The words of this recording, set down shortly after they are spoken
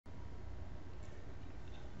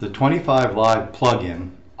The 25 Live plugin,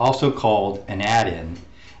 also called an add-in,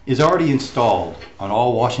 is already installed on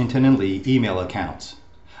all Washington and Lee email accounts,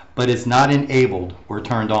 but it's not enabled or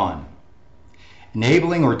turned on.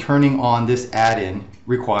 Enabling or turning on this add-in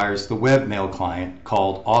requires the webmail client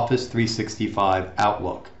called Office 365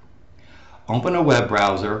 Outlook. Open a web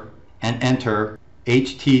browser and enter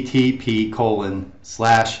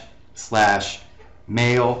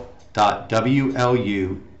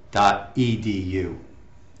http://mail.wlu.edu.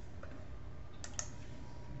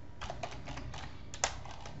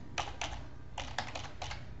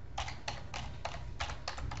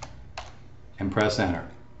 and press enter.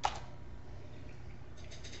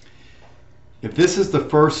 If this is the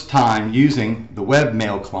first time using the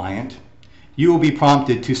webmail client, you will be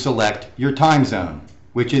prompted to select your time zone,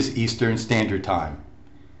 which is Eastern Standard Time,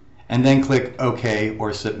 and then click OK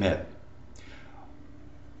or Submit.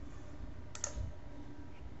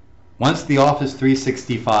 Once the Office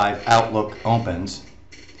 365 Outlook opens,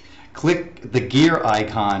 click the gear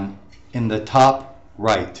icon in the top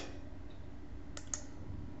right.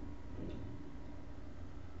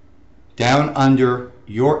 Down under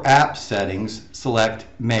your app settings, select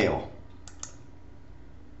Mail.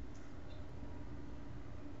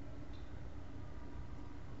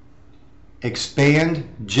 Expand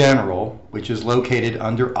General, which is located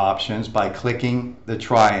under Options, by clicking the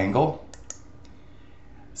triangle.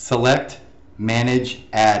 Select Manage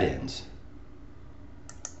Add-ins.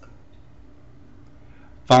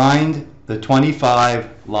 Find the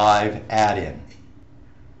 25 Live add-in.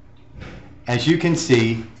 As you can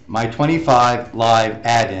see, my 25 Live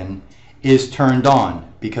add-in is turned on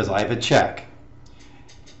because I have a check.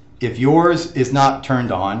 If yours is not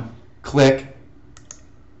turned on, click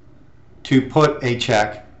to put a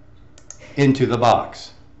check into the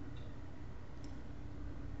box.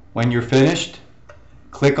 When you're finished,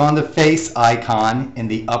 click on the face icon in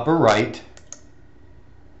the upper right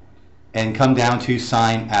and come down to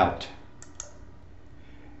Sign Out.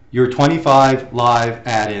 Your 25 Live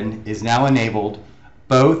add-in is now enabled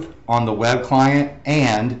both on the web client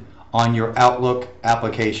and on your Outlook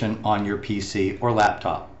application on your PC or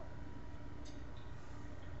laptop.